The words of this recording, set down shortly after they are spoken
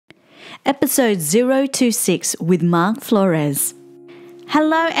episode 026 with Mark Flores.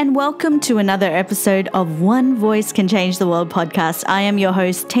 Hello and welcome to another episode of One Voice Can Change the World podcast. I am your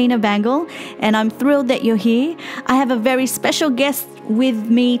host, Tina Bangle, and I'm thrilled that you're here. I have a very special guest with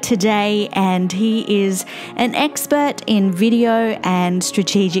me today, and he is an expert in video and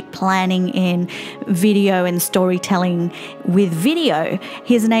strategic planning in video and storytelling with video.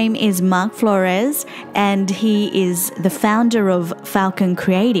 His name is Mark Flores, and he is the founder of Falcon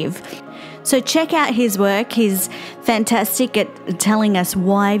Creative. So check out his work. He's fantastic at telling us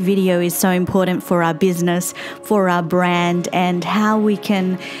why video is so important for our business, for our brand, and how we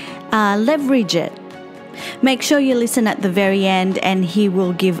can leverage it. Make sure you listen at the very end, and he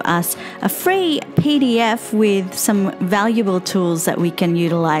will give us a free PDF with some valuable tools that we can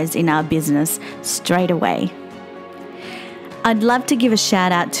utilize in our business straight away. I'd love to give a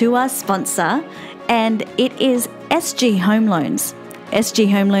shout out to our sponsor, and it is SG Home Loans. SG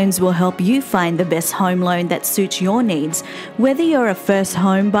Home Loans will help you find the best home loan that suits your needs, whether you're a first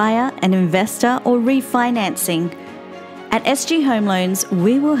home buyer, an investor, or refinancing. At SG Home Loans,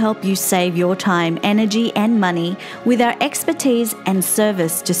 we will help you save your time, energy, and money with our expertise and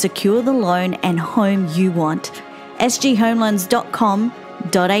service to secure the loan and home you want.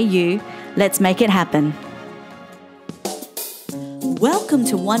 sghomeloans.com.au. Let's make it happen. Welcome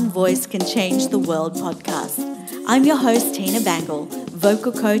to One Voice Can Change the World podcast. I'm your host, Tina Bangle,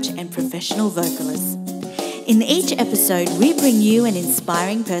 vocal coach and professional vocalist. In each episode, we bring you an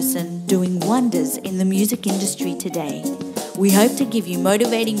inspiring person doing wonders in the music industry today. We hope to give you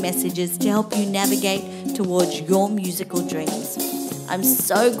motivating messages to help you navigate towards your musical dreams. I'm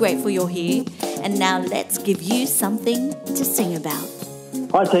so grateful you're here, and now let's give you something to sing about.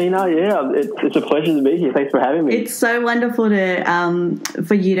 Hi Tina, it's a pleasure to be here. Thanks for having me. It's so wonderful to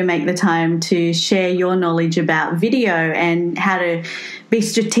for you to make the time to share your knowledge about video and how to be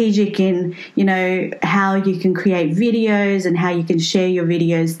strategic in, how you can create videos and how you can share your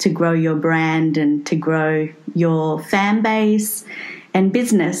videos to grow your brand and to grow your fan base and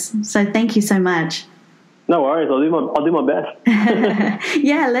business. So thank you so much. No worries, I'll do my best.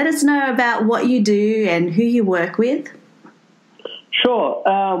 Yeah, let us know about what you do and who you work with. Sure.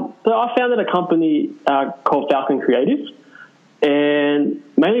 So I founded a company called Falcon Creative, and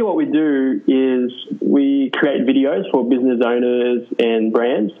mainly what we do is we create videos for business owners and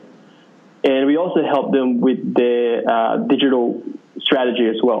brands, and we also help them with their digital strategy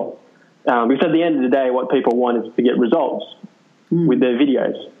as well. Because at the end of the day, what people want is to get results with their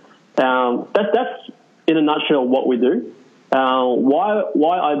videos. That's in a nutshell what we do.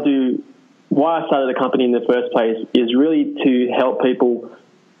 Why I started the company in the first place is really to help people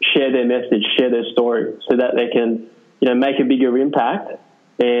share their message, share their story, so that they can, make a bigger impact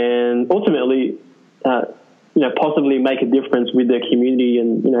and ultimately, possibly make a difference with their community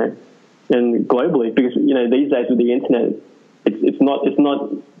and globally. Because these days with the internet, it's not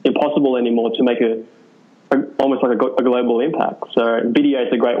impossible anymore to make almost like a global impact. So video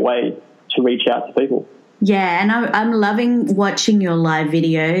is a great way to reach out to people. Yeah, and I'm loving watching your live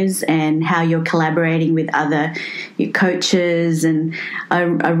videos and how you're collaborating with other coaches, and I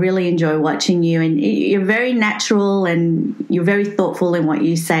really enjoy watching you, and you're very natural and you're very thoughtful in what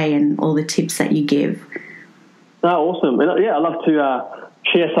you say and all the tips that you give. Oh, awesome. And I love to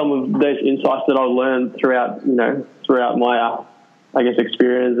share some of those insights that I've learned throughout my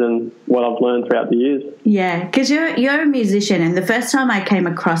experience and what I've learned throughout the years. Yeah, because you're a musician, and the first time I came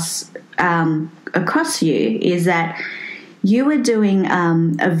across you is that you were doing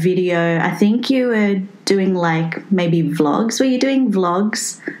a video. I think you were doing like maybe vlogs. Were you doing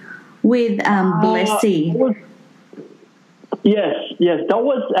vlogs with Blessy? Yes. That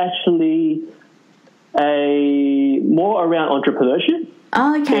was actually more around entrepreneurship.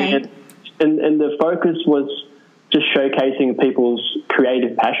 Oh, okay. And the focus was just showcasing people's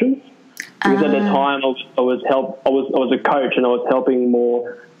creative passions. Because at the time I was a coach, and I was helping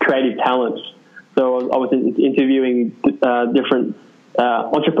more creative talents. So I was interviewing different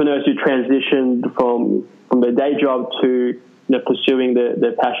entrepreneurs who transitioned from their day job to pursuing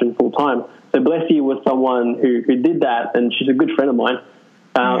their passion full time. So Blessy was someone who did that, and she's a good friend of mine.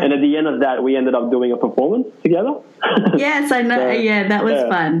 And at the end of that, we ended up doing a performance together. Yes, I know. So, that was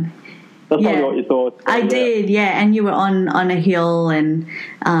fun. That's probably what you thought. I did, and you were on a hill and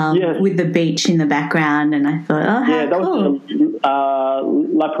with the beach in the background, and I thought, oh, how cool. That was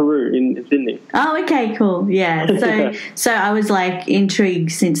La Peru in Sydney. Oh, okay, cool. Yeah. So I was like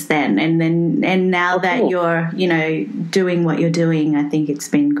intrigued since then, and now that you're doing what you're doing, I think it's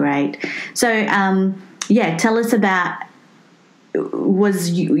been great. So tell us about,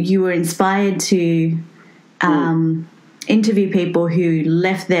 was you were inspired to interview people who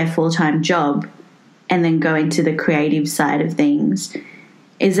left their full-time job and then go into the creative side of things.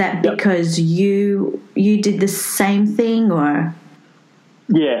 Is that because you did the same thing, or?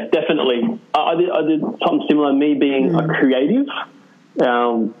 Yeah, definitely. I did something similar. Me being a creative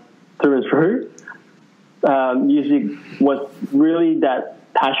through and through, music was really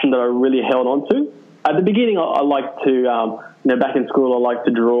that passion that I really held on to. At the beginning, I liked to, back in school, I liked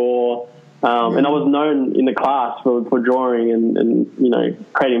to draw, and I was known in the class for drawing and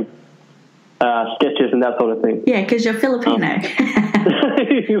creating sketches and that sort of thing. Yeah, because you're Filipino.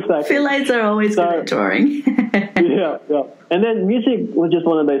 Exactly. Filipinos are always good at drawing. yeah. And then music was just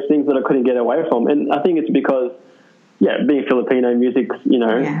one of those things that I couldn't get away from. And I think it's because, being Filipino, music's,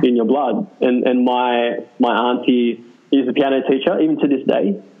 in your blood. And my auntie is a piano teacher, even to this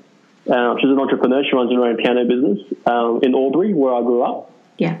day. She's an entrepreneur. She runs her own piano business in Albury, where I grew up.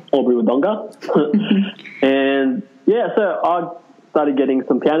 Yeah. Albury Wodonga. And, so I started getting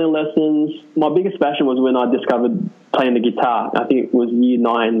some piano lessons. My biggest passion was when I discovered playing the guitar. I think it was year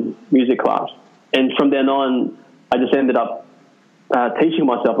 9 music class. And from then on, I just ended up teaching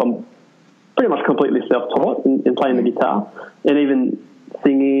myself. I'm pretty much completely self-taught in playing the guitar, and even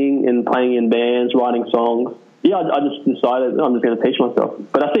singing and playing in bands, writing songs. Yeah, I just decided I'm just going to teach myself.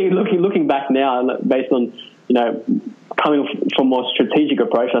 But I think looking back now, based on, coming from a more strategic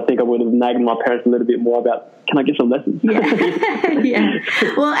approach, I think I would have nagged my parents a little bit more about, can I get some lessons? Yeah.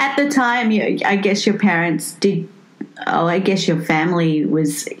 Well, at the time, I guess your parents did. Oh, I guess your family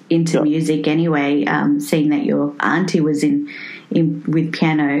was into music anyway, seeing that your auntie was in with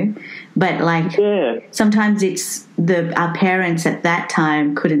piano. But sometimes it's our parents at that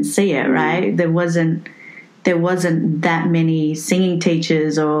time couldn't see it, right? There wasn't that many singing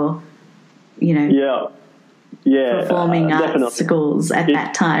teachers or, performing arts schools at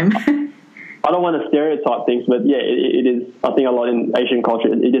that time. I don't want to stereotype things, but it is. I think a lot in Asian culture,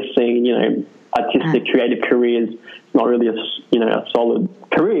 it is seeing, artistic, creative careers. It's not really a solid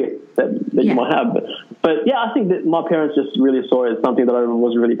career that you might have. But I think that my parents just really saw it as something that I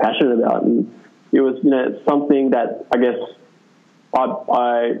was really passionate about, and it was something that I guess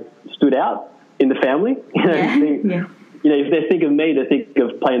I stood out in the family. If they think of me, they think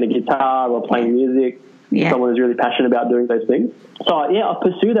of playing the guitar or playing music. Someone who's really passionate about doing those things. So I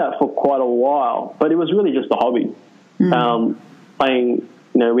pursued that for quite a while, but it was really just a hobby. Playing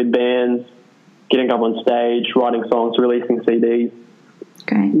with bands, getting up on stage, writing songs, releasing CDs,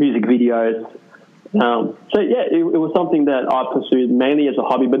 music videos. It was something that I pursued mainly as a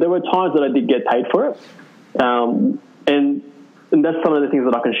hobby, but there were times that I did get paid for it. And that's some of the things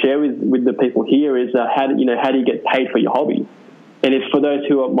that I can share with the people here is how do you get paid for your hobby? And if for those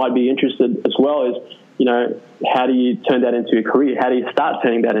who might be interested as well is, how do you turn that into a career? How do you start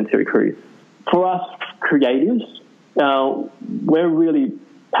turning that into a career? For us creatives, we're really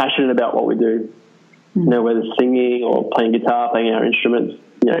passionate about what we do. Whether singing or playing guitar, playing our instruments,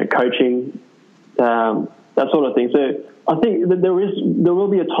 coaching, that sort of thing. So I think that there will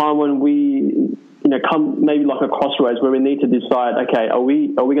be a time when we, come maybe like a crossroads where we need to decide, okay, are we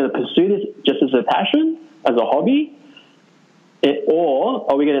going to pursue this just as a passion, as a hobby, or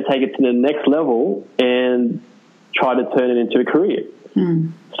are we going to take it to the next level and try to turn it into a career?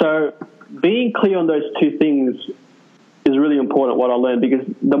 So being clear on those two things is really important, what I learned, because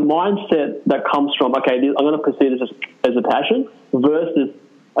the mindset that comes from, okay, I'm going to pursue this as a passion versus,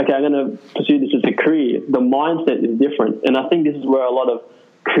 okay, I'm going to pursue this as a career. The mindset is different. And I think this is where a lot of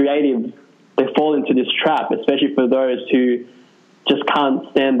creatives, they fall into this trap, especially for those who just can't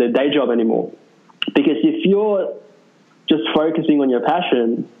stand their day job anymore. Because if you're just focusing on your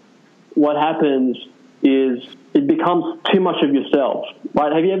passion, what happens is it becomes too much of yourself,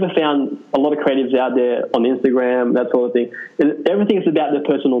 right? Have you ever found a lot of creatives out there on Instagram, that sort of thing? Everything is about their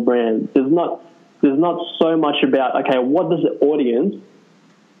personal brand. There's not so much about, okay, what does the audience,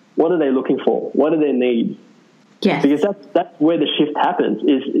 what are they looking for? What do they need? Yes. Because that's where the shift happens.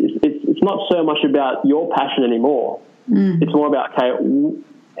 It's not so much about your passion anymore. It's more about, okay,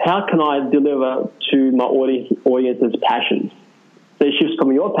 how can I deliver to my audience's passions? So it shifts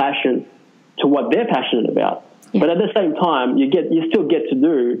from your passion to what they're passionate about. Yeah. But at the same time, you still get to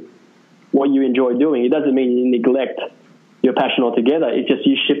do what you enjoy doing. It doesn't mean you neglect your passion altogether. It's just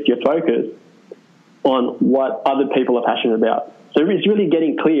you shift your focus on what other people are passionate about. So it's really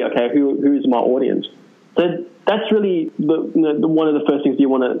getting clear, okay, who's my audience? So that's really one of the first things you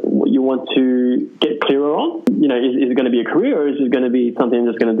want to get clearer on. Is it going to be a career, or is it going to be something I'm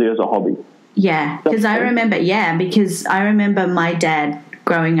just going to do as a hobby? Yeah, because I remember my dad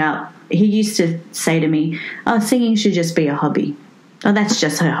growing up, he used to say to me, "Oh, singing should just be a hobby. Oh, that's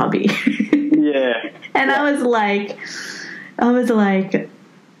just her hobby." Yeah. And I was like,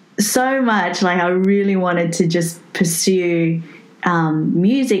 so much, like I really wanted to just pursue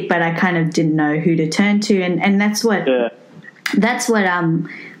music, but I kind of didn't know who to turn to, and that's what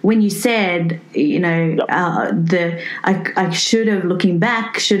when you said, you know, I should have, looking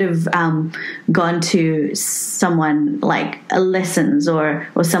back, gone to someone like a lessons or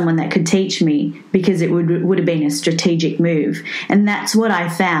someone that could teach me, because it would have been a strategic move. And that's what I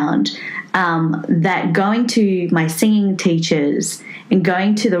found, that going to my singing teachers and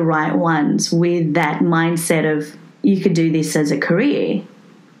going to the right ones with that mindset of you could do this as a career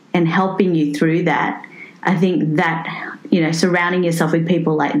and helping you through that, I think that, you know, surrounding yourself with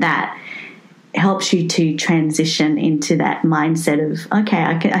people like that helps you to transition into that mindset of, okay,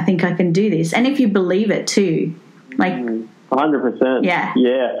 I think I can do this. And if you believe it too, like 100%. Yeah.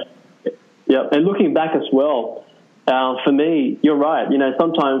 And looking back as well, for me, you're right. You know,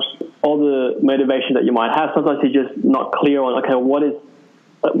 sometimes all the motivation that you might have, sometimes you're just not clear on, okay, what is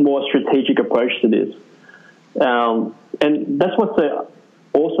a more strategic approach to this? And that's what's so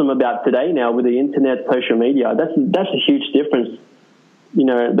awesome about today now with the internet, social media. That's a huge difference. You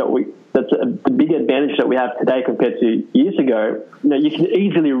know, that's a big advantage that we have today compared to years ago. You know, you can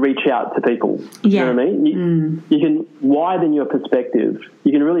easily reach out to people. You know what I mean? You can widen your perspective.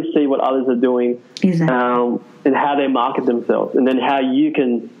 You can really see what others are doing, exactly. And how they market themselves, and then how you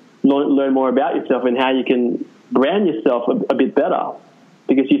can learn more about yourself and how you can brand yourself a bit better,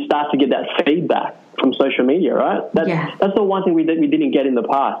 because you start to get that feedback from social media, right? That's the one thing we didn't get in the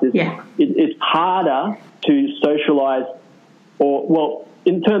past. It's harder to socialize,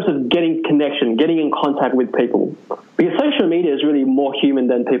 in terms of getting connection, getting in contact with people, because social media is really more human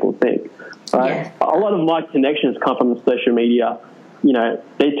than people think, right? A lot of my connections come from social media. You know,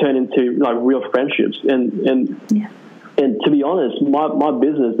 they turn into like real friendships, and to be honest, my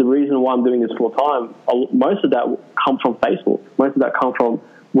business, the reason why I'm doing this full time, most of that come from Facebook. Most of that come from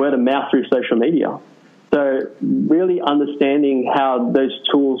word of mouth through social media. So really understanding how those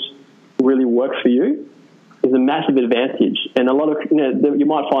tools really work for you is a massive advantage. And a lot of, you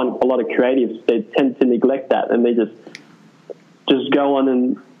might find a lot of creatives, they tend to neglect that, and they just go on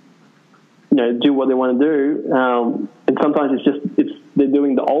and, do what they want to do. And sometimes they're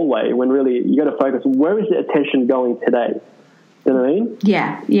doing the old way, when really you got to focus, where is the attention going today? You know what I mean?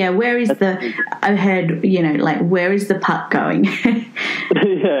 Yeah. Where is I heard, where is the puck going?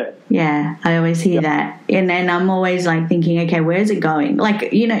 Yeah, I always hear that. And I'm always like thinking, okay, where is it going?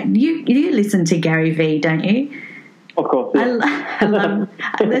 Like, you listen to Gary Vee, don't you? Of course. Yeah. I love,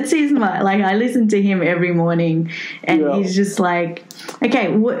 that's I listen to him every morning, and he's just like,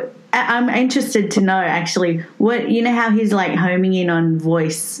 okay, I'm interested to know actually what, how he's like homing in on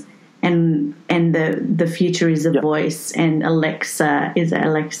voice, and the future is a voice, and Alexa,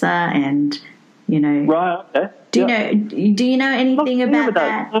 and right. Okay. Do you know anything about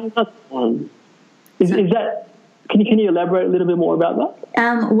that? Is that? Can you elaborate a little bit more about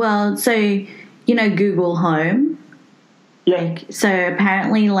that? Well, so Google Home. Yeah. So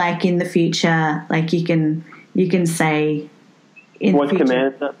apparently, like in the future, like you can say. Voice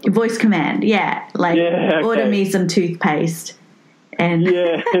command. Voice command, yeah. Like, order me some toothpaste. And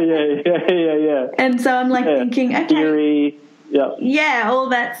yeah. And so I'm like thinking, okay. Theory, yeah, all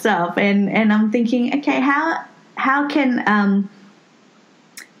that stuff. And I'm thinking, okay, how can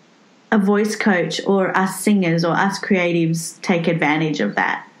a voice coach or us singers or us creatives take advantage of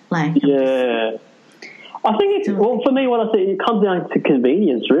that? Like, I think for me, what I see, it comes down to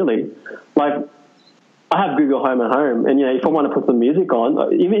convenience, really. Like, I have Google Home at home, and if I want to put some music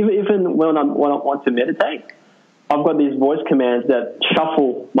on, even when I want to meditate, I've got these voice commands that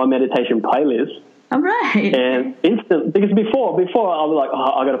shuffle my meditation playlist. All right. And instant, because before I was like,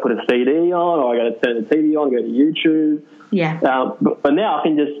 I got to put a CD on, or I got to turn the TV on, go to YouTube. Yeah. But now I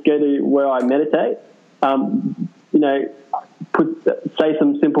can just go to where I meditate. Say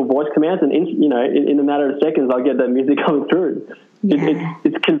some simple voice commands, and in a matter of seconds, I get that music coming through. Yeah.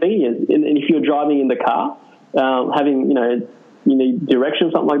 It's convenient, and if you're driving in the car, having you need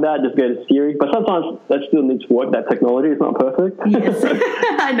directions, something like that, just go to Siri. But sometimes that still needs to work. That technology is not perfect. Yes,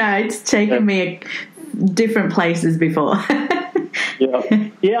 I know, it's taken me different places before. Yeah. I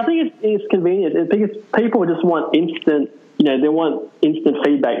think it's convenient because people just want instant. They want instant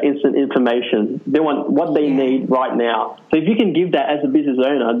feedback, instant information. They want what they need right now. So if you can give that as a business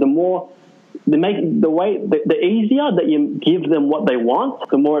owner, the easier that you give them what they want,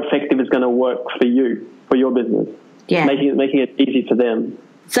 the more effective it's going to work for you, for your business. Yeah. Making it easy for them.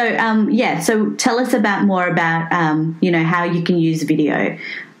 So, so tell us more about, how you can use video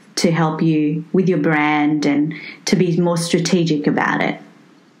to help you with your brand and to be more strategic about it.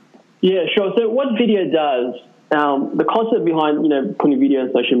 Yeah, sure. So what video does, the concept behind, putting video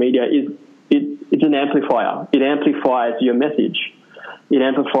on social media is it's an amplifier. It amplifies your message. It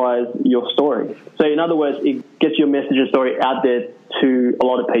amplifies your story. So in other words, it gets your message and story out there to a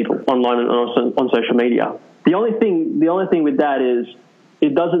lot of people online and on social media. The only thing with that is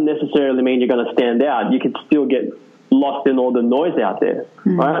it doesn't necessarily mean you're going to stand out. You can still get lost in all the noise out there,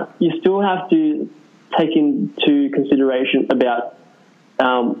 right? You still have to take into consideration about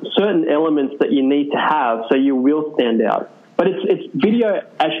certain elements that you need to have so you will stand out. But it's video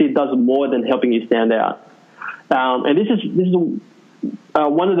actually does more than helping you stand out. And this is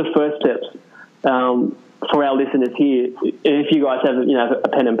one of the first steps for our listeners here. If you guys have a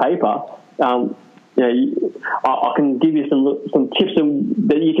pen and paper, I can give you some tips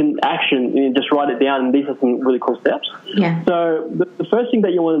that you can action and just write it down. And these are some really cool steps. Yeah. So the first thing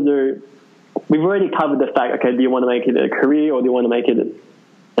that you want to do, we've already covered the fact. Okay, do you want to make it a career or do you want to make it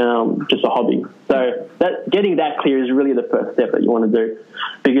just a hobby? So getting that clear is really the first step that you want to do,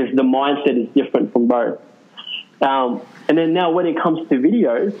 because the mindset is different from both. And then now when it comes to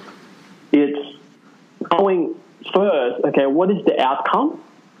videos, it's going first, okay, what is the outcome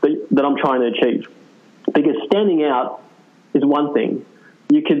that I'm trying to achieve? Because standing out is one thing.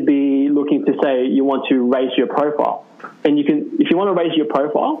 You could be looking to say you want to raise your profile. And if you want to raise your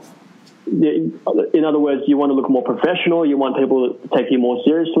profile, in other words, you want to look more professional, you want people to take you more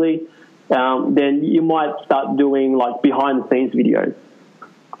seriously, then you might start doing like behind the scenes videos.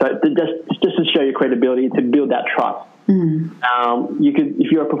 So just to show your credibility, to build that trust. You could,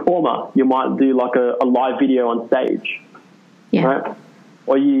 if you're a performer, you might do like a live video on stage, right?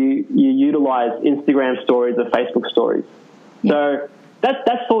 Or you utilize Instagram stories or Facebook stories. So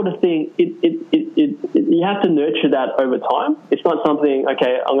that sort of thing, you have to nurture that over time. It's not something,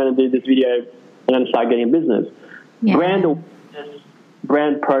 okay, I'm going to do this video, I'm going to start getting business. Brand awareness,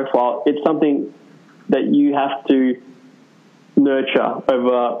 brand profile, it's something that you have to nurture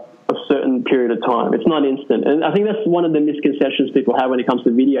over a certain period of time. It's not instant. And I think that's one of the misconceptions people have when it comes to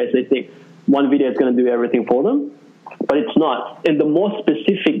videos. They think one video is going to do everything for them, but it's not. And the more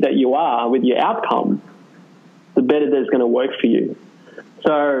specific that you are with your outcome, the better that it's going to work for you.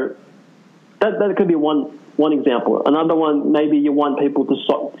 So that could be one example. Another one, maybe you want people to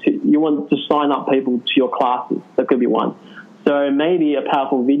sign up people to your classes. That could be one. So maybe a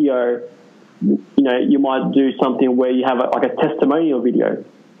powerful video, you might do something where you have a testimonial video,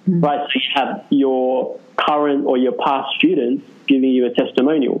 right? So you have your current or your past students giving you a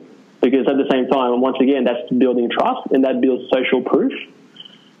testimonial, because at the same time, once again, that's building trust and that builds social proof.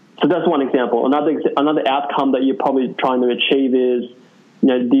 So that's one example. Another outcome that you're probably trying to achieve is,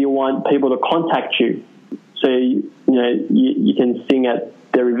 do you want people to contact you? So, you can sing at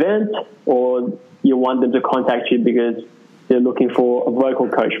their event, or you want them to contact you because they're looking for a vocal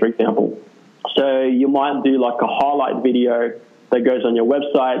coach, for example. So you might do like a highlight video that goes on your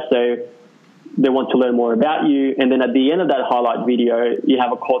website. So they want to learn more about you. And then at the end of that highlight video, you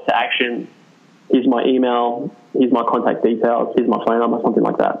have a call to action. Here's my email. Here's my contact details. Here's my phone number, something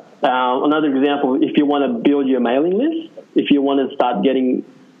like that. Another example, if you want to build your mailing list, if you want to start getting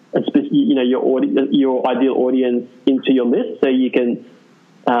your ideal audience into your list, so you can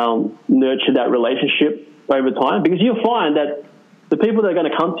nurture that relationship over time, because you'll find that the people that are going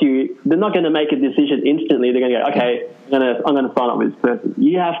to come to you, they're not going to make a decision instantly. They're going to go, okay, I'm going to sign up with this person.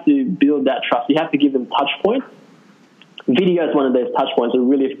 You have to build that trust. You have to give them touch points. Video is one of those touch points, a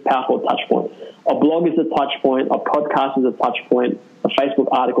really powerful touch point. A blog is a touch point. A podcast is a touch point. A Facebook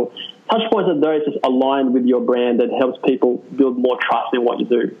article. Touch points are those just aligned with your brand that helps people build more trust in what you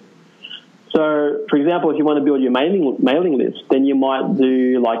do. So, for example, if you want to build your mailing list, then you might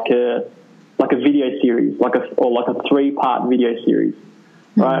do like a video series, like a 3-part video series,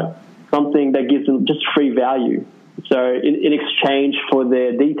 right? Something that gives them just free value. So, in exchange for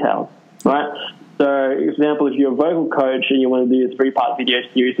their details, right? So, for example, if you're a vocal coach and you want to do a 3-part video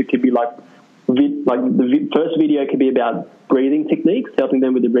series, it could be like the first video could be about breathing techniques, helping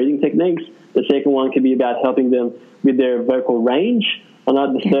them with the breathing techniques. The second one could be about helping them with their vocal range.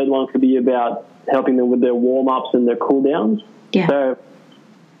 The third one could be about helping them with their warm-ups and their cool-downs. Yeah. So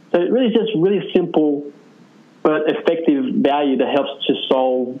it really is just really simple but effective value that helps to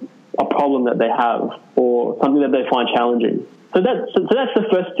solve a problem that they have or something that they find challenging. So that's the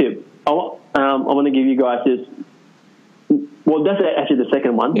first tip. I want to give you guys is, well, that's actually the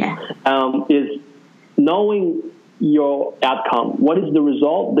second one, is knowing your outcome. What is the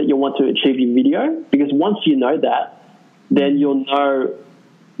result that you want to achieve in video? Because once you know that, then you'll know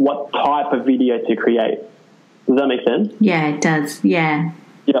what type of video to create. Does that make sense? Yeah, it does. Yeah.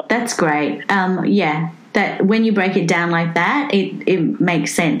 That's great. that when you break it down like that, it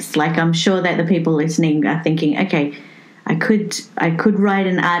makes sense. Like, I'm sure that the people listening are thinking, okay, I could write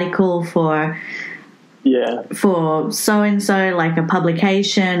an article for so and so, like a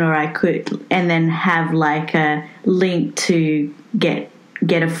publication, or I could, and then have like a link to get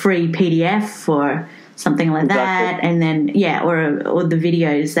a free PDF for something like that, and then or the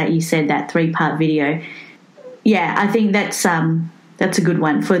videos that you said, that 3-part video. Yeah, I think that's a good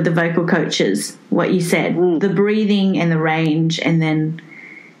one for the vocal coaches. What you said, the breathing and the range, and then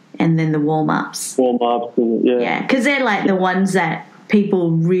the warm ups. Yeah, because they're like the ones that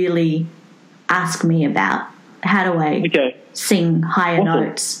people really ask me about. How do I sing higher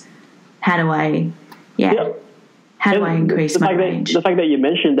notes? How do I how do I increase my range? The fact that you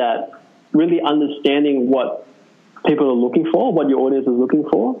mentioned that, really understanding what people are looking for, what your audience is looking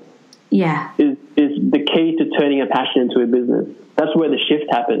for, is the key to turning a passion into a business. That's where the shift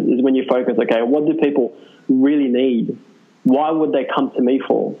happens, is when you focus, okay, what do people really need? Why would they come to me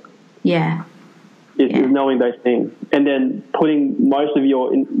for? Is knowing those things, and then putting most of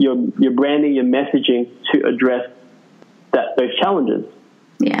your branding, your messaging to address those challenges.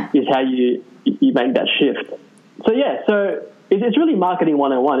 Is how you make that shift. So it's really marketing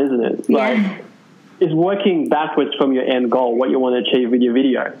 101, isn't it? Like, it's working backwards from your end goal, what you want to achieve with your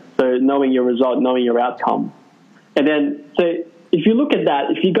video. So knowing your result, knowing your outcome, and then so if you look at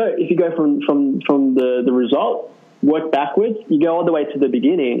that, if you go from the result, work backwards, you go all the way to the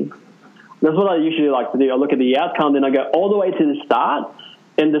beginning. That's what I usually like to do. I look at the outcome, then I go all the way to the start.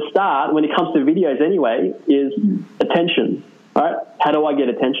 And the start, when it comes to videos anyway, is attention, right? How do I get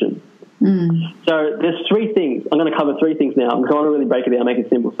attention? So there's 3 things. I'm going to cover 3 things now. I'm going to really break it down, make it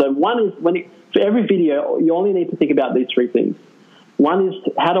simple. So one is, for every video, you only need to think about these 3 things. One is,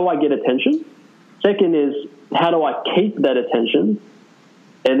 how do I get attention? Second is, how do I keep that attention?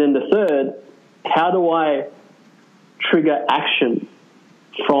 And then the third, how do I trigger action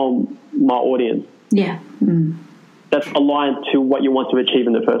from my audience? That's aligned to what you want to achieve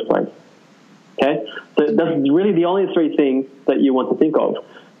in the first place. Okay, so that's really the only 3 things that you want to think of.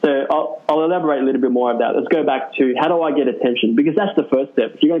 So I'll elaborate a little bit more of that. Let's go back to, how do I get attention? Because that's the first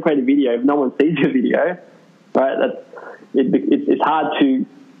step. If you're going to create a video, if no one sees your video, right, it's hard to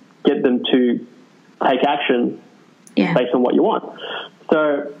get them to take action based on what you want.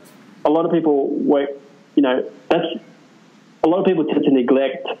 So a lot of people a lot of people tend to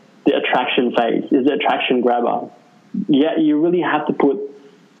neglect the attraction phase, is the attraction grabber. Yeah, you really have to put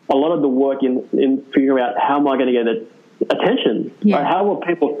a lot of the work in figuring out, how am I going to get attention? Right? How will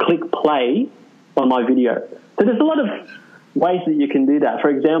people click play on my video? So there's a lot of ways that you can do that. For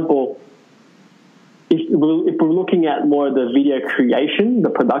example, if we're looking at more of the video creation, the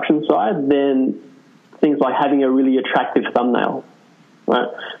production side, then things like having a really attractive thumbnail. Right?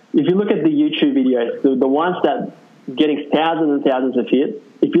 If you look at the YouTube videos, the ones that getting thousands and thousands of hits,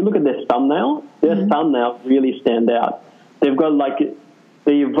 if you look at their thumbnail, thumbnails really stand out. They've got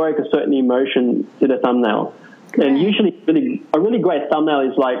they evoke a certain emotion to the thumbnail. And usually a really great thumbnail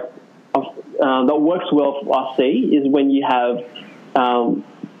is that works well for us is when you have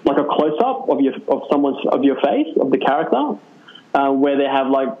like a close-up of your face, of the character, where they have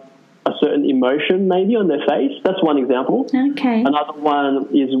like a certain emotion maybe on their face. That's one example. Okay. Another one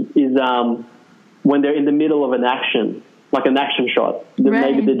is when they're in the middle of an action, like an action shot.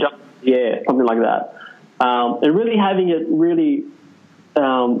 Maybe they jump in the air, something like that. And really having it really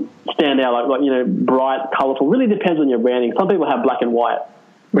stand out, like bright, colorful. Really depends on your branding. Some people have black and white.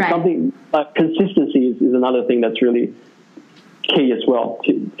 But something like consistency is another thing that's really key as well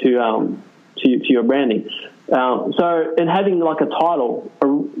to your branding. And having like a title,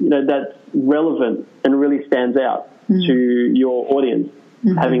 that's relevant and really stands out to your audience.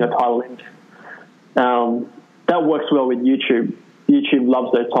 Having a title in that works well with YouTube. YouTube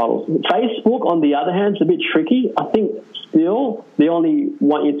loves those titles. Facebook, on the other hand, is a bit tricky. I think still they only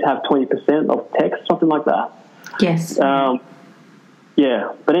want you to have 20% of text, something like that. Yes. But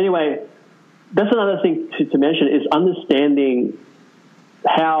anyway, that's another thing to mention, is understanding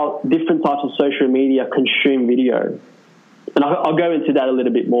how different types of social media consume video. And I'll go into that a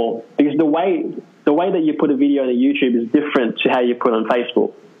little bit more, because the way that you put a video on YouTube is different to how you put on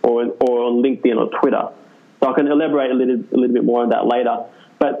Facebook or on LinkedIn or Twitter. So I can elaborate a little bit more on that later.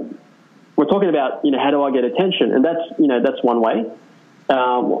 But we're talking about, how do I get attention? And that's one way.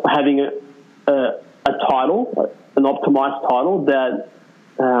 Having a title, an optimized title that,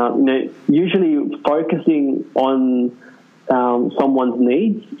 usually focusing on someone's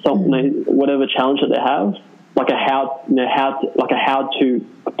needs, whatever challenge that they have, like a how to,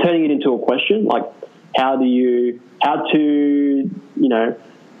 turning it into a question, like how to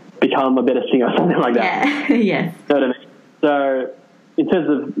become a better singer or something like that. Yeah, yes. You know what I mean? So in terms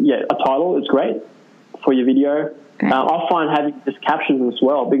of, a title is great for your video. I find having just captions as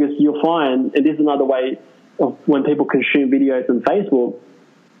well, because you'll find it is another way of when people consume videos on Facebook,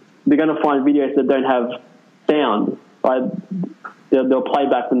 they're going to find videos that don't have sound, right? They'll play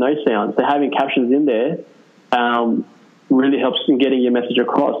back with no sound. So having captions in there really helps in getting your message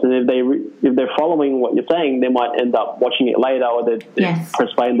across. And if they're following what you're saying, they might end up watching it later, or they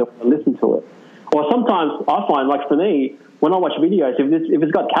press play and they'll listen to it. Or sometimes I find, like for me, when I watch videos, if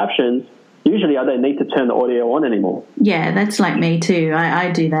it's got captions, usually I don't need to turn the audio on anymore. Yeah, that's like me too.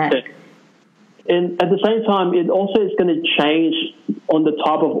 I do that. Yeah. And at the same time, it also is going to change on the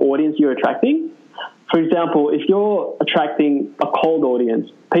type of audience you're attracting. For example, if you're attracting a cold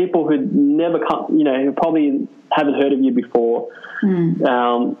audience, people who never come, who probably haven't heard of you before,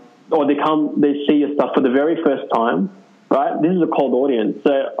 or they see your stuff for the very first time, right? This is a cold audience.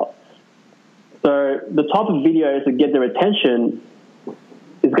 So the type of videos that get their attention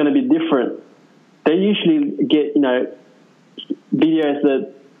is going to be different. They usually get, videos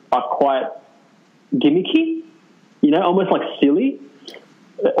that are quite gimmicky, almost like silly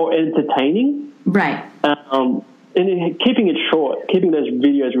or entertaining. Right. And keeping it short, keeping those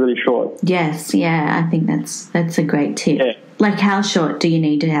videos really short. Yes, yeah, I think that's a great tip. Yeah. Like, how short do you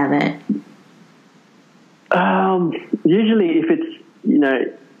need to have it? Usually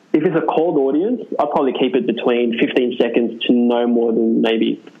if it's a cold audience, I'll probably keep it between 15 seconds to no more than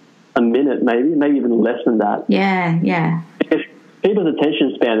maybe a minute, maybe even less than that. Yeah, yeah. Because people's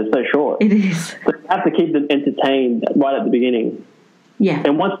attention span is so short. It is. So you have to keep them entertained right at the beginning. Yeah.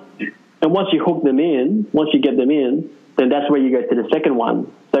 And once you hook them in, once you get them in, then that's where you go to the second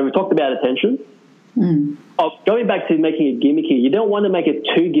one. So we talked about attention. Going back to making it gimmicky, you don't want to make it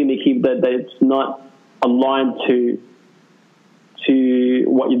too gimmicky that it's not aligned to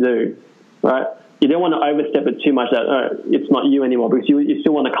what you do, right? You don't want to overstep it too much that it's not you anymore, because you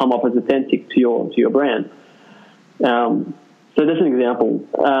still want to come off as authentic to your brand. So that's an example.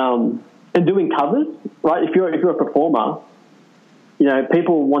 And doing covers, right? If you're a performer,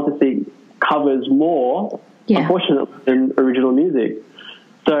 people want to see covers more, unfortunately, than original music.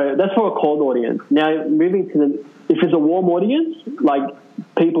 So that's for a cold audience. Now, moving to if it's a warm audience, like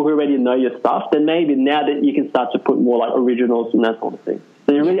people who already know your stuff, then maybe now that you can start to put more like originals and that sort of thing.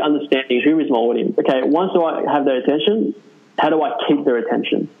 So you're really understanding who is my audience. Okay, once I have their attention, how do I keep their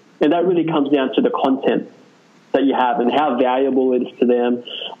attention? And that really comes down to the content that you have and how valuable it is to them,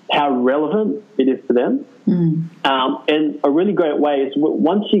 how relevant it is to them. And a really great way is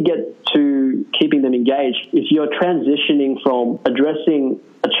once you get to keeping them engaged, is you're transitioning from addressing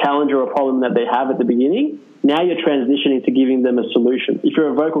a challenge or a problem that they have at the beginning. Now you're transitioning to giving them a solution. If you're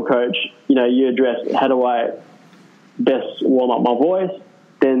a vocal coach, you address how do I best warm up my voice,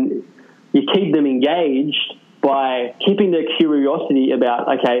 then you keep them engaged by keeping their curiosity about,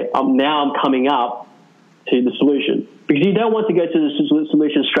 okay, now I'm coming up to the solution. Because you don't want to go to the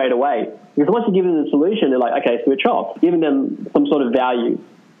solution straight away. Because once you give them the solution, they're like, okay, switch off. Giving them some sort of value.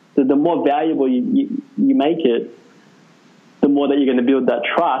 So the more valuable you make it, the more that you're going to build that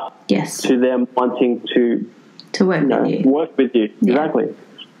trust to them wanting to work with you. Yeah. Exactly.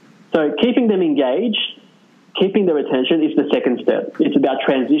 So keeping them engaged, keeping their attention is the second step. It's about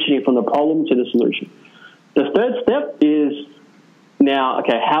transitioning from the problem to the solution. The third step is now,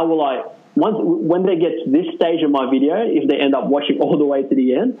 okay, how will I, when they get to this stage of my video, if they end up watching all the way to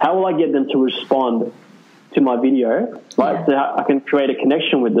the end, how will I get them to respond to my video, right? Yeah. So I can create a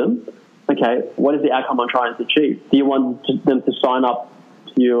connection with them. Okay, what is the outcome I'm trying to achieve? Do you want them to sign up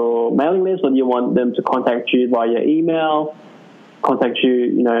to your mailing list, or do you want them to contact you via email, contact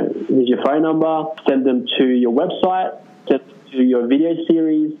you, here's your phone number, send them to your website, send them to your video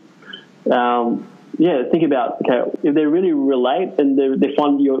series? Think about, okay, if they really relate and they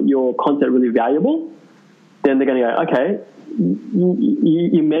find your content really valuable, then they're going to go, okay,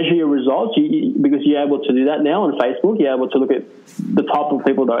 you measure your results because you're able to do that now on Facebook. You're able to look at the type of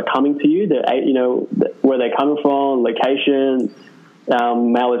people that are coming to you, where they're coming from, location,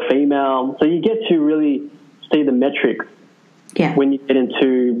 male and female. So you get to really see the metrics when you get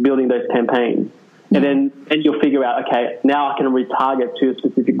into building those campaigns. And you'll figure out, okay, now I can retarget to a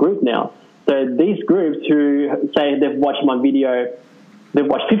specific group now. So these groups who say they've watched my video, they've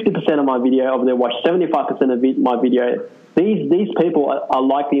watched 50% of my video, or they've watched 75% of my video, these people are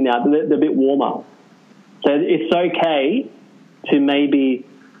likely now, they're a bit warmer. So it's okay to maybe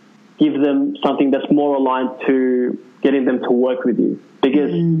give them something that's more aligned to getting them to work with you,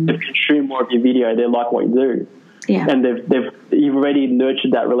 because they've consumed more of your video, they like what you do. Yeah. And you've already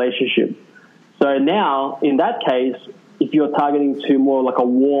nurtured that relationship. So now, in that case, if you're targeting to more like a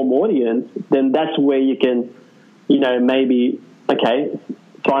warm audience, then that's where you can, maybe, okay,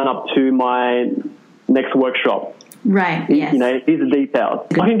 sign up to my next workshop. Right, yes. These are details.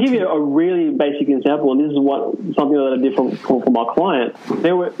 I can give you a really basic example, and this is something that I did for my client.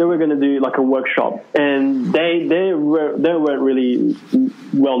 They were going to do like a workshop, and they weren't really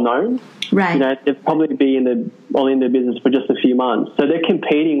well known. Right. They'd probably be only in their business for just a few months. So they're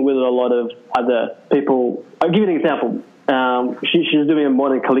competing with a lot of other people. I'll give you an example. She's doing a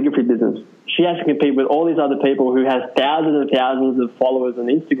modern calligraphy business. She has to compete with all these other people who has thousands and thousands of followers on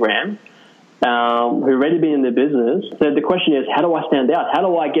Instagram, who've already been in their business. So the question is, how do I stand out? How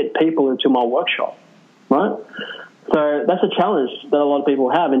do I get people into my workshop? Right? So that's a challenge that a lot of people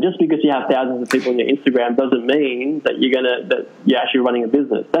have. And just because you have thousands of people on your Instagram doesn't mean that that you're actually running a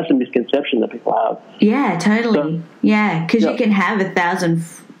business. That's a misconception that people have. Yeah, totally. Because you can have 1,000,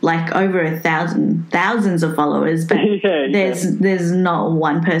 like over 1,000, thousands of followers, but there's not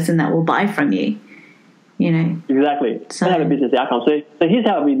one person that will buy from you. Exactly. So have a business outcome. So here's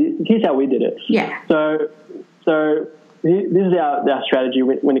how we did it. Yeah. So this is our strategy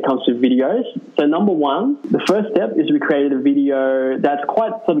when it comes to videos. So number one, the first step is we created a video that's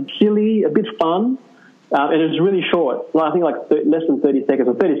quite sort of silly, a bit fun, and it's really short. I think less than 30 seconds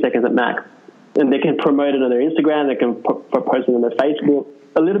or 30 seconds at max. And they can promote it on their Instagram. They can post it on their Facebook.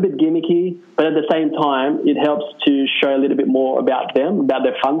 A little bit gimmicky, but at the same time, it helps to show a little bit more about them, about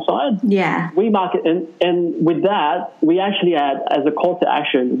their fun side. Yeah. We market, and with that, we actually had, as a call to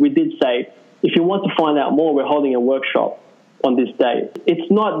action, we did say, if you want to find out more, we're holding a workshop on this day. It's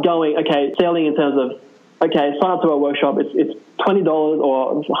not going, selling in terms of, sign up to our workshop. It's $20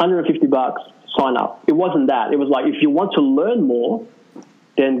 or $150, sign up. It wasn't that. It was like, if you want to learn more,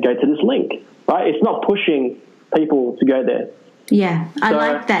 then go to this link, right? It's not pushing people to go there. Yeah, I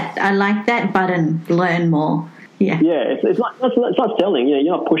like that. I like that button, learn more. Yeah. Yeah, it's not selling. You're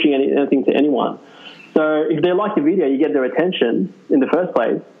not pushing anything to anyone. So if they like the video, you get their attention in the first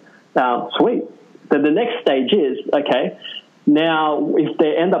place. Sweet. So the next stage is, now if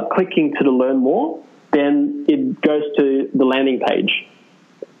they end up clicking to the learn more, then it goes to the landing page,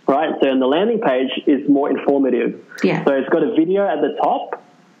 right? So the landing page is more informative. Yeah. So it's got a video at the top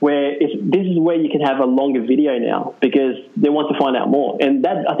where this is where you can have a longer video now because they want to find out more. And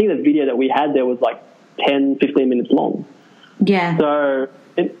I think the video that we had there was like 10, 15 minutes long. Yeah. So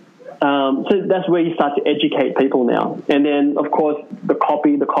that's where you start to educate people now. And then, of course, the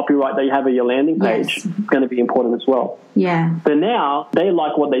copyright that you have at your landing page is going to be important as well. Yeah. So now they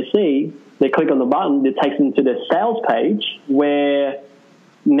like what they see. They click on the button. It takes them to their sales page where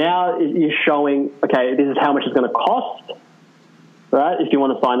now you're showing, this is how much it's going to cost, right? If you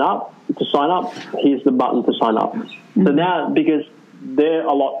want to sign up, here's the button to sign up. Mm-hmm. So now, because they're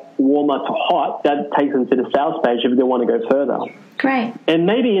a lot warmer to hot, that takes them to the sales page if they want to go further. Great. And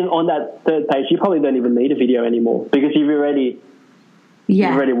maybe on that third page, you probably don't even need a video anymore because you've already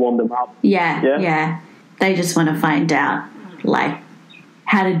warmed them up. Yeah. They just want to find out,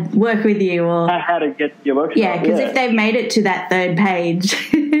 how to work with you or how to get your workshop. Yeah, because if they've made it to that third page,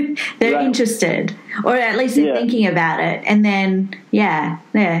 they're interested, or at least they're thinking about it. And then,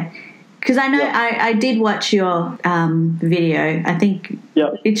 because I know I did watch your video. I think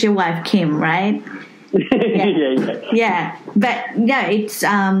it's your wife, Kim, right? Yeah. But it's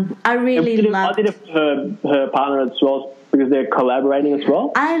I really loved it. I did it for her partner as well because they're collaborating as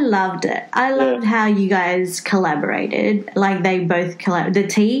well. I loved it. I loved how you guys collaborated. Like they both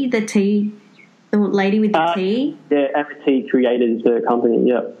the lady with the tea. Yeah, MT created the company.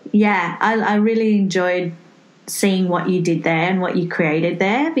 Yeah. Yeah, I really enjoyed seeing what you did there and what you created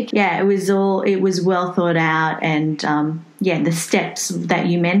there. Because, it was well thought out, and the steps that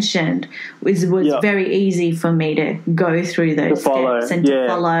you mentioned was very easy for me to go through those steps and to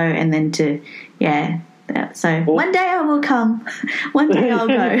follow, and then to So one day I will come. One day I'll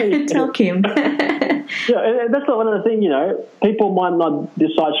go. Tell Kim. That's not one of the things. People might not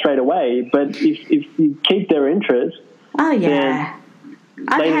decide straight away, but if you keep their interest, then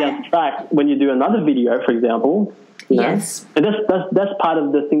later down the track, when you do another video, for example, yes, and that's part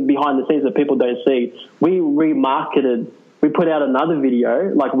of the thing behind the scenes that people don't see. We remarketed. We put out another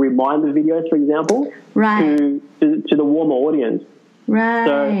video, like reminder videos, for example, to the warmer audience. Right.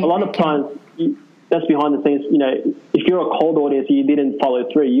 So a lot of times. That's behind the scenes. If you're a cold audience, you didn't follow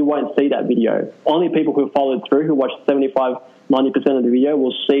through, you won't see that video. Only people who followed through, who watched 75, 90% of the video,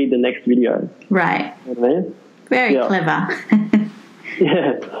 will see the next video. Right. You know what I mean? Very clever.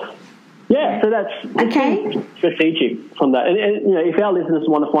 So that's strategic from that. And if our listeners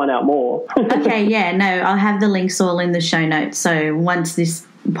want to find out more. I'll have the links all in the show notes. So once this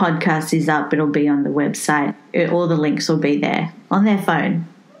podcast is up, it'll be on the website. All the links will be there on their phone.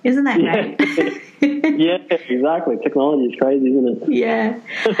 Isn't that great? Yeah, exactly. Technology is crazy, isn't it? Yeah.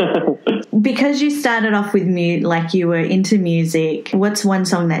 Because you started off with like you were into music, what's one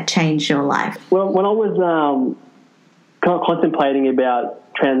song that changed your life? Well, when I was contemplating about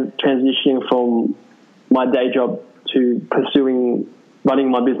transitioning from my day job to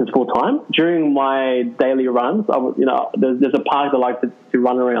running my business full time, during my daily runs, there's a park I like to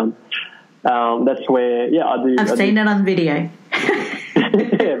run around. That's where, I do. I've seen it on video.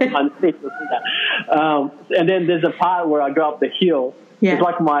 Yeah, I need to see that. And then there's a part where I go up the hill. Yeah. It's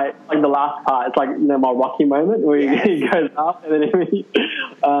like the last part. It's like, my Rocky moment where he goes up and then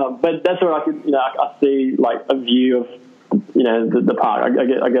but that's where I could, I see like a view of, the park. I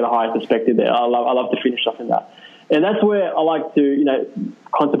get a higher perspective there. I love to finish off in that. And that's where I like to,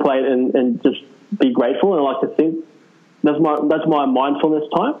 contemplate and just be grateful. And I like to think. That's my mindfulness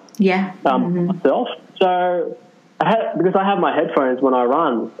time. Yeah. Myself. So because I have my headphones when I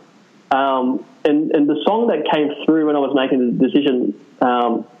run, and the song that came through when I was making the decision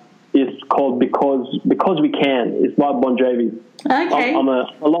is called "Because We Can." It's by Bon Jovi. Okay. I'm a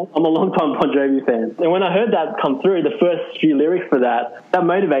long time Bon Jovi fan, and when I heard that come through, the first few lyrics for that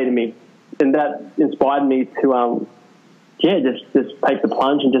motivated me, and that inspired me to just take the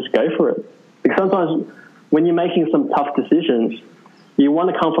plunge and just go for it. Because sometimes when you're making some tough decisions, you want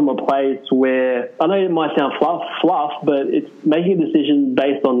to come from a place where, I know it might sound fluff, but it's making a decision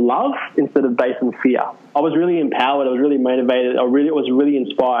based on love instead of based on fear. I was really empowered. I was really motivated. I was really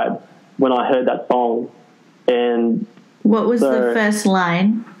inspired when I heard that song. And what was the first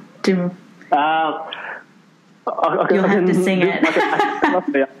line? You'll have to sing it.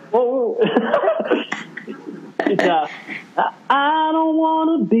 It's I don't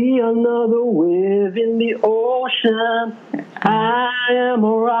want to be another wave in the ocean. I am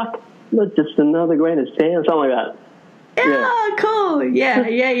a rock, not just another grain of sand, something like that. Oh, cool.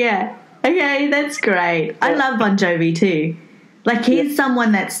 Yeah. Okay, that's great. I love Bon Jovi too. Like, he's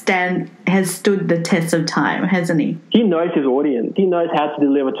someone that has stood the test of time, hasn't he? He knows his audience. He knows how to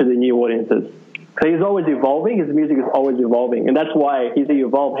deliver to the new audiences. So he's always evolving. His music is always evolving. And that's why he's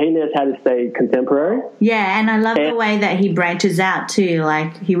evolved. He knows how to stay contemporary. Yeah, and I love the way that he branches out too.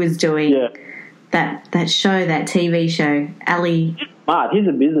 Like, he was doing that show, that TV show, Ali. He's smart. He's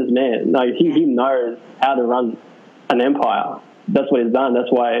a businessman. No, he knows how to run an empire. That's what he's done.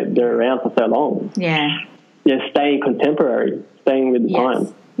 That's why they're around for so long. Yeah. Yeah, staying contemporary, staying with the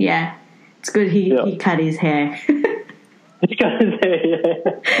times. Yeah. It's good he cut his hair. He cut his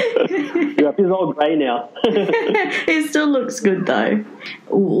hair, he's all grey now. It still looks good though.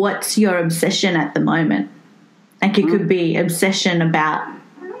 What's your obsession at the moment? Like, it could be obsession about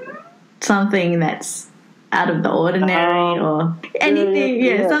something that's out of the ordinary or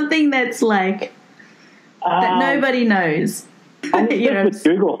anything. Something that's like that nobody knows. I'm with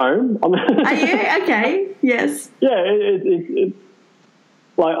Google Home. Are you? Okay. Yes. Yeah, it's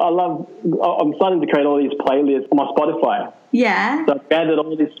like I'm starting to create all these playlists on my Spotify. Yeah. So I've gathered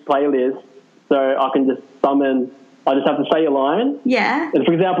all these playlists so I can just summon. I just have to say a line. Yeah. And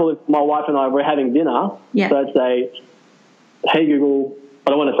for example, if my wife and I were having dinner, so I'd say, "Hey Google." I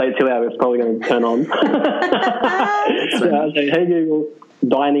don't want to say it too loud. It's probably going to turn on. I'd say, "Hey Google,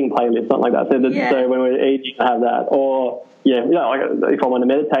 dining playlist," something like that. So when we're eating, I have that. Or like if I want to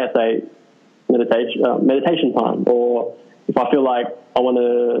meditate, I say meditation time. Or if I feel like I want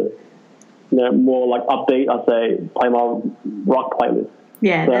to, more like upbeat, I say play my rock playlist.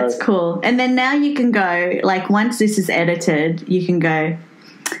 Yeah, so that's cool. And then now you can go, like, once this is edited, you can go,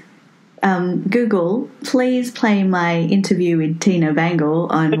 Google, please play my interview with Tina Bangle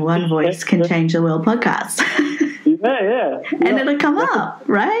on One Voice Can Change the World podcast. Yeah. And it'll come up,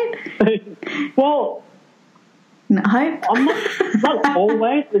 right? Well, I hope. I'm not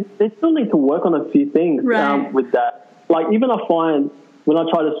always. They still need to work on a few things with that. Like, even I find when I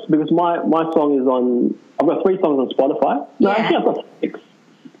try to, because my song is on, I've got 3 songs on Spotify. No, actually I've got 6.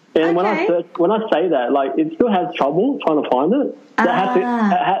 And when I say that, like, it still has trouble trying to find it.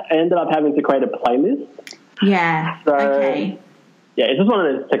 I ended up having to create a playlist. Yeah. So, yeah, it's just one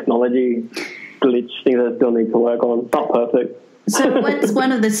of those technology glitch things that I still need to work on. It's not perfect. So what's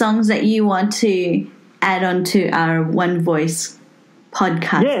one of the songs that you want to add onto our One Voice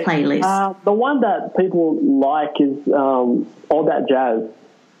podcast playlist? The one that people like is All That Jazz.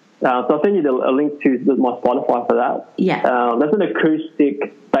 So I'll send you a link to my Spotify for that. Yeah. That's an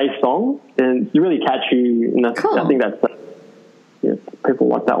acoustic-based song, and it's really catchy. And cool. I think that's people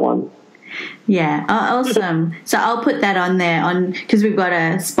like that one. Yeah, awesome. So I'll put that on there because we've got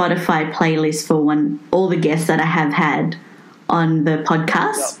a Spotify playlist for all the guests that I have had on the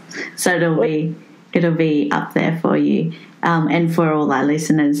podcast. So it'll be up there for you and for all our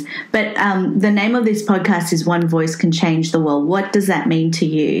listeners. But the name of this podcast is One Voice Can Change the World. What does that mean to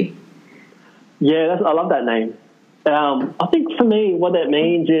you? Yeah, I love that name. I think for me, what that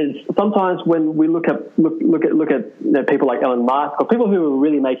means is sometimes when we look at people like Elon Musk or people who are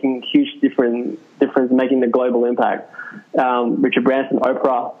really making huge difference, making the global impact, Richard Branson,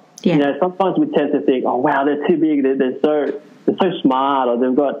 Oprah. Yeah. Sometimes we tend to think, oh wow, they're too big, they're so smart, or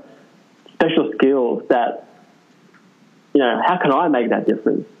they've got special skills that, how can I make that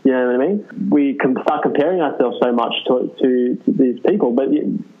difference? You know what I mean? We can start comparing ourselves so much to these people, but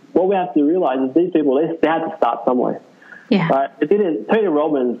what we have to realize is these people, they had to start somewhere. Yeah. Right? Tony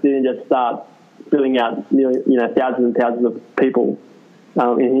Robbins didn't just start filling out, thousands and thousands of people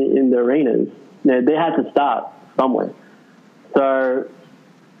in the arenas. They had to start somewhere. So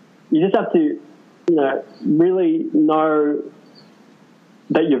you just have to, really know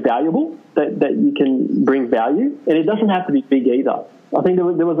that you're valuable, that you can bring value, and it doesn't have to be big either. I think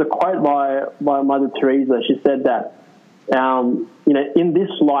there was a quote by Mother Teresa. She said that, in this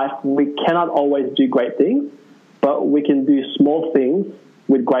life we cannot always do great things, but we can do small things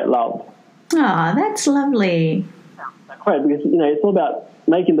with great love. Oh, that's lovely. Right, because it's all about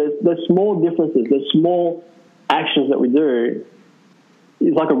making those small differences, those small actions that we do.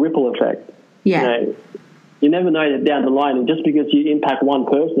 It's like a ripple effect. Yeah. You never know that down the line, and just because you impact one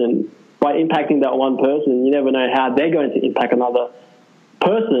person, by impacting that one person, you never know how they're going to impact another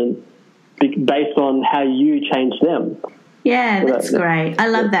person based on how you change them. Yeah, that's great. I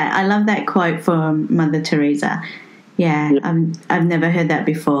love that. I love that quote from Mother Teresa. Yeah. I've never heard that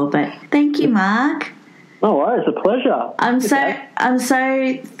before, but thank you, Mark. Oh, it's a pleasure. I'm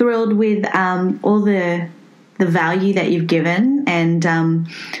so thrilled with all the value that you've given and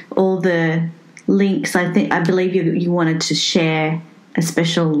all the links. I believe you wanted to share a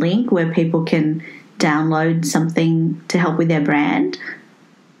special link where people can download something to help with their brand.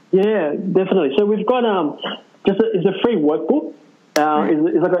 Yeah, definitely. So we've got it's a free workbook.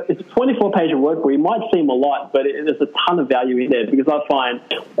 It's a 24-page workbook. It might seem a lot, but there's a ton of value in there because I find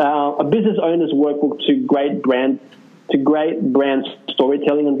a business owner's workbook to great brand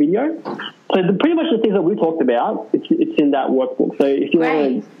storytelling on video. So pretty much the things that we talked about, it's in that workbook. So if you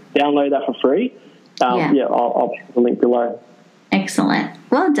want to download that for free, I'll put the link below. Excellent.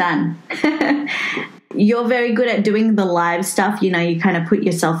 Well done. You're very good at doing the live stuff. You kind of put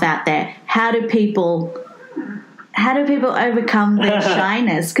yourself out there. How do people overcome their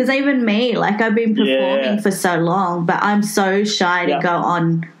shyness? Because even me, I've been performing for so long, but I'm so shy to go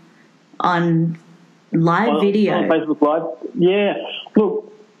on live video. On Facebook Live. Yeah.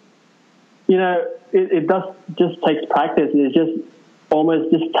 Look, it does just takes practice. It's just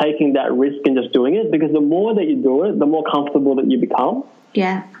almost just taking that risk and just doing it, because the more that you do it, the more comfortable that you become.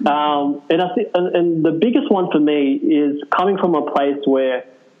 Yeah. And I think, and the biggest one for me is coming from a place where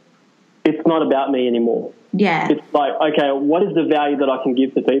it's not about me anymore. Yeah. It's like, okay, what is the value that I can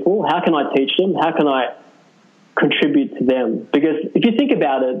give to people? How can I teach them? How can I contribute to them? Because if you think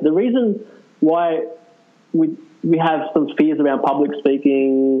about it, the reason why we have some fears around public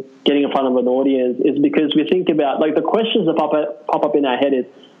speaking, getting in front of an audience, is because we think about, the questions that pop up in our head is,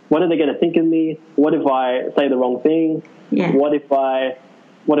 what are they going to think of me? What if I say the wrong thing? Yeah. What if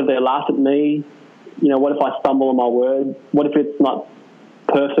they laugh at me? What if I stumble on my words? What if it's not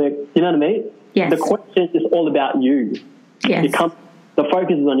perfect? You know what I mean? Yes. The question is all about you. Yes. The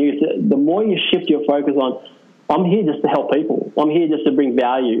focus is on you. So the more you shift your focus on, I'm here just to help people. I'm here just to bring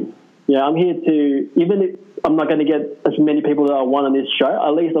value. I'm here to, even if I'm not going to get as many people that I want on this show,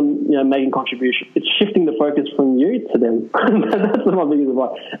 at least I'm making contribution. It's shifting the focus from you to them. That's my biggest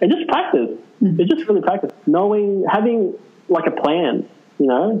advice. And just practice. It's just really practice. Having a plan,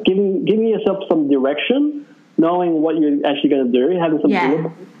 giving yourself some direction, knowing what you're actually going to do, having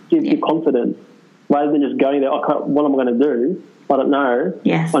some gives you confidence, rather than just going there, okay, what am I going to do? I don't know.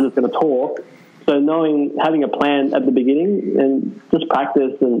 Yes. I'm just going to talk. So having a plan at the beginning and just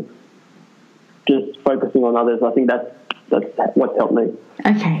practice and just focusing on others, I think that's what's helped me.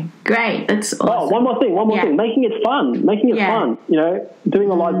 Okay, great. That's awesome. Oh, one more thing. Making it fun. Fun. Doing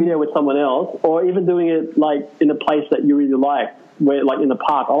a live video with someone else, or even doing it in a place that you really like, where in the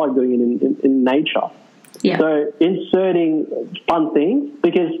park. I like doing it in nature. Yeah. So inserting fun things,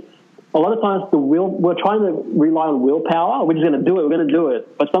 because a lot of times we're trying to rely on willpower. We're just going to do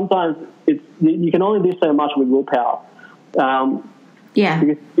it. But sometimes you can only do so much with willpower.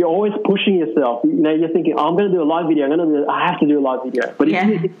 Because you're always pushing yourself. You're thinking, I'm going to do a live video. I have to do a live video. But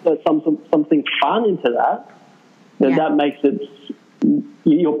if you put something fun into that, then that makes it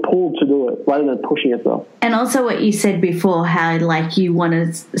you're pulled to do it rather than pushing yourself. And also what you said before, how like you want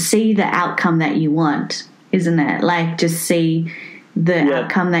to see the outcome that you want, isn't it? Like just see the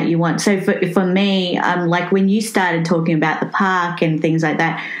outcome that you want. So for me, like when you started talking about the park and things like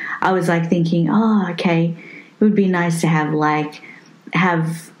that, I was like thinking, oh, okay, it would be nice to have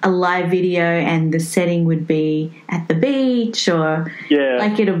a live video and the setting would be at the beach, or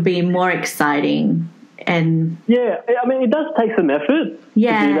like it'll be more exciting. And I mean, it does take some effort to do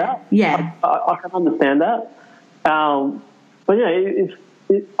that. I can understand that. But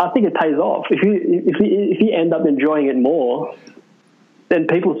I think it pays off. If you end up enjoying it more, then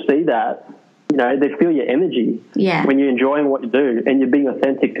people see that. You know, they feel your energy when you're enjoying what you do and you're being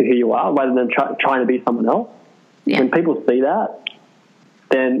authentic to who you are rather than trying to be someone else. When people see that,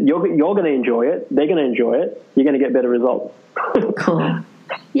 then you're going to enjoy it. They're going to enjoy it. You're going to get better results. Cool.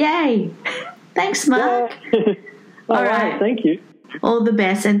 Yay. Thanks, Mark. All right. Thank you. All the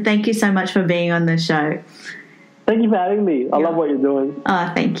best, and thank you so much for being on the show. Thank you for having me. I love what you're doing.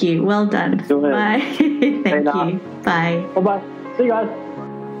 Oh, thank you. Well done. Bye. Thank you. Bye. Bye-bye. See you guys.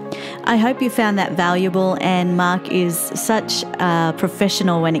 I hope you found that valuable, and Mark is such a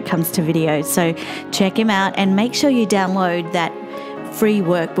professional when it comes to video. So check him out and make sure you download that free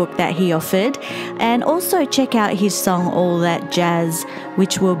workbook that he offered, and also check out his song All That Jazz,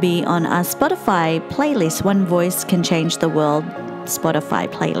 which will be on our Spotify playlist. One Voice Can Change the World Spotify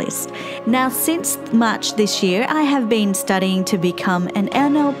playlist. Now, since March this year, I have been studying to become an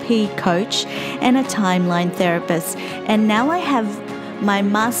NLP coach and a timeline therapist, and now I have my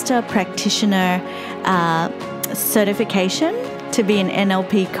master practitioner certification to be an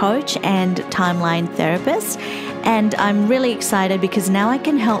NLP coach and timeline therapist. And I'm really excited because now I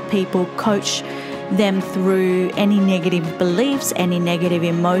can help people, coach them through any negative beliefs, any negative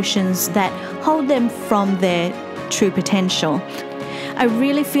emotions that hold them from their true potential. I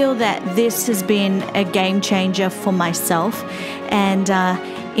really feel that this has been a game changer for myself. And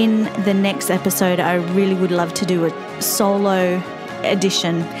in the next episode, I really would love to do a solo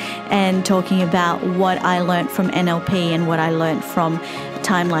edition and talking about what I learned from NLP and what I learned from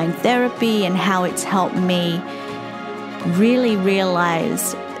timeline therapy and how it's helped me really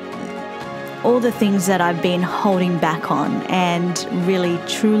realize all the things that I've been holding back on and really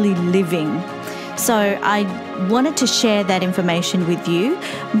truly living. So I wanted to share that information with you.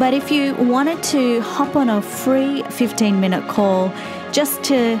 But if you wanted to hop on a free 15-minute call just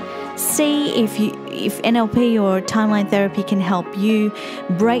to see if NLP or timeline therapy can help you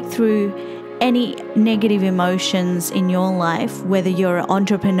break through any negative emotions in your life, whether you're an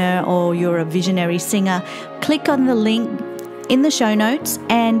entrepreneur or you're a visionary singer, click on the link in the show notes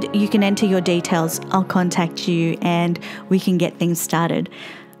and you can enter your details. I'll contact you and we can get things started.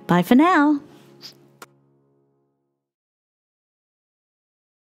 Bye for now.